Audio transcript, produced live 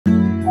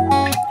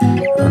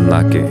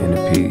Unlock your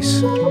inner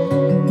peace.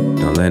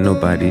 Don't let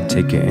nobody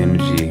take your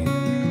energy.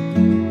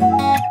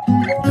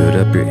 Build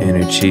up your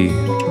energy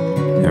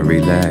and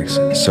relax,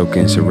 soak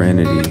in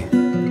serenity.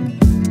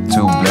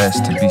 Too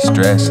blessed to be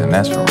stressed, and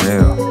that's for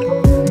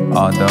real.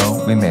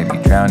 Although we may be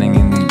drowning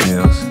in these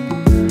bills.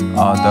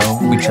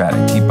 Although we try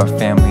to keep our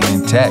family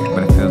intact,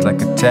 but it feels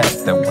like a tap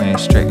that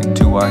went straight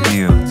into our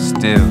heels.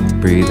 Still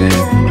breathe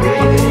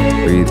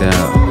in, breathe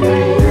out,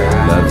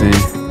 loving,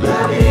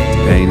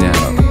 pain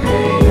out,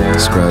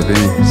 scrubbing,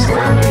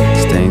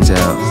 stains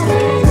out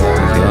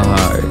of your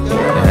heart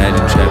that had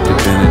you trapped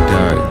up in the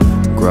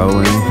dark.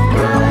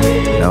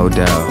 Growing, no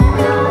doubt,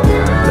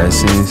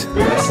 blessings,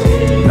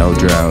 no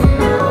drought.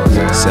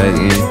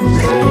 Satan,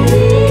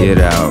 get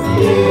out.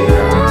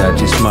 You thought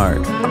you're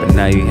smart, but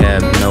now you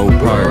have no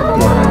part.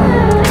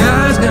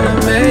 God's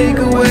gonna make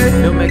a way.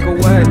 He'll make a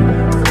way.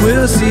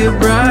 We'll see a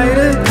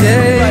brighter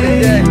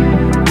day.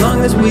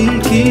 Long as we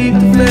keep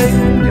the faith,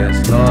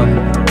 Yes, Lord.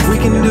 we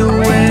can do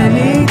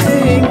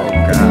anything.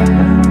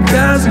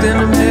 God's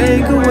gonna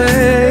make a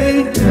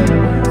way.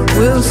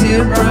 We'll see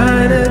a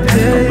brighter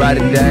day.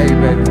 Brighter day,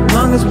 baby.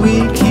 Long as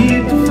we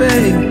keep the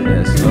faith,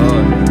 Yes,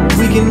 Lord.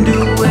 we can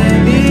do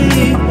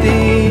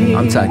anything.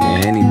 I'm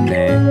talking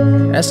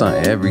anything. That's on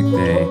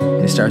everything.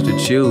 It starts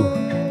with you.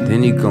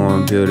 Then you go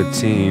and build a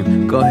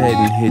team. Go ahead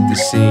and hit the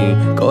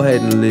scene. Go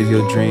ahead and live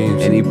your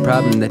dreams. Any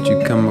problem that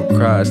you come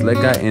across, let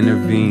God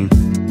intervene.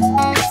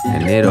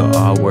 And it'll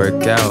all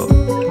work out.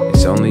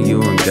 It's only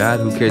you and God.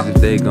 Who cares if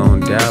they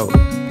gon' doubt?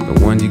 The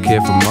ones you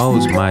care for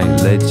most might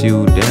let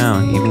you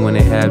down, even when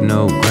they have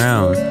no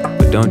ground.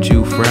 But don't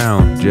you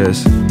frown.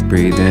 Just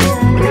breathe in,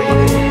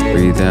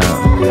 breathe out,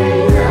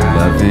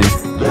 loving,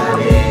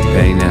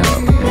 pain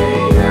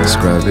out,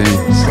 scrubbing,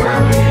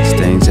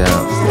 stains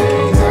out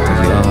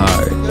of your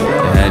heart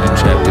that had you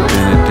trapped up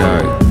in the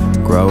dark.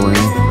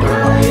 Growing,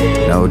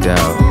 no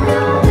doubt,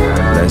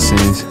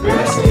 blessings,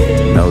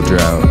 no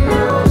drought.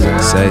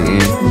 Satan,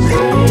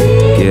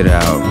 get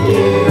out.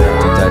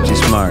 You thought you're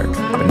smart,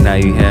 but now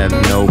you have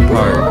no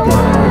part.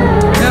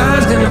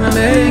 God's gonna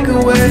make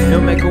a way.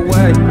 He'll make a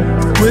way.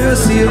 We'll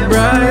see a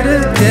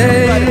brighter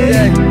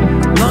day.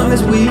 Long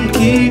as we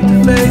keep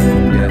the faith,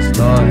 Yes,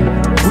 Lord.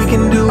 we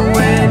can do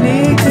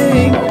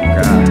anything.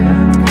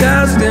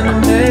 God's gonna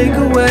make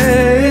a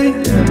way.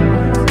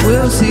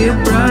 We'll see a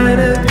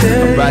brighter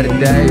day. Brighter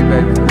day,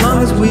 baby.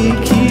 Long as we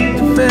keep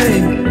the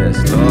faith, Yes,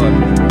 Lord.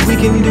 we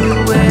can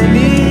do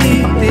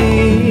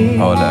anything.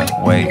 hold up,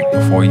 wait,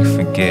 before you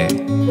forget.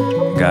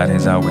 God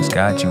has always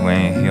got you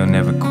and he'll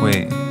never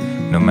quit.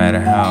 No matter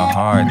how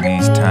hard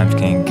these times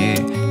can get,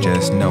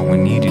 just know we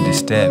need you to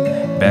step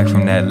back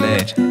from that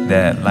ledge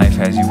that life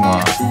has you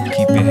on.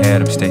 Keep your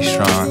head up, stay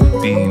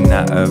strong, be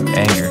not of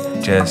anger.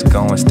 Just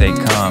go and stay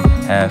calm,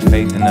 have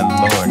faith in the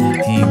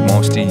Lord, he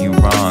won't steer you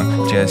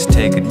wrong. Just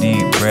take a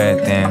deep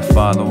breath and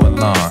follow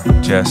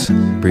along. Just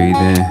breathe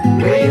in,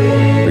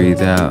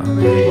 breathe out,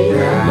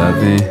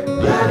 loving,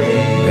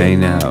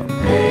 pain out,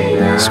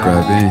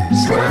 scrubbing,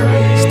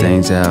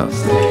 stains out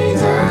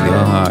of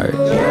your heart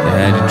that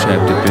had you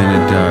trapped up in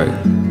the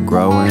dark.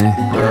 Growing,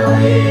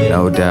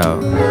 no doubt,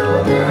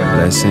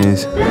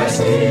 blessings,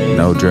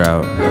 no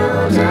drought.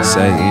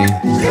 Satan,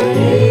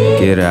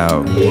 get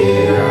out.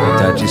 You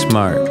thought you're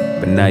smart,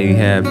 but now you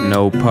have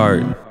no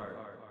part.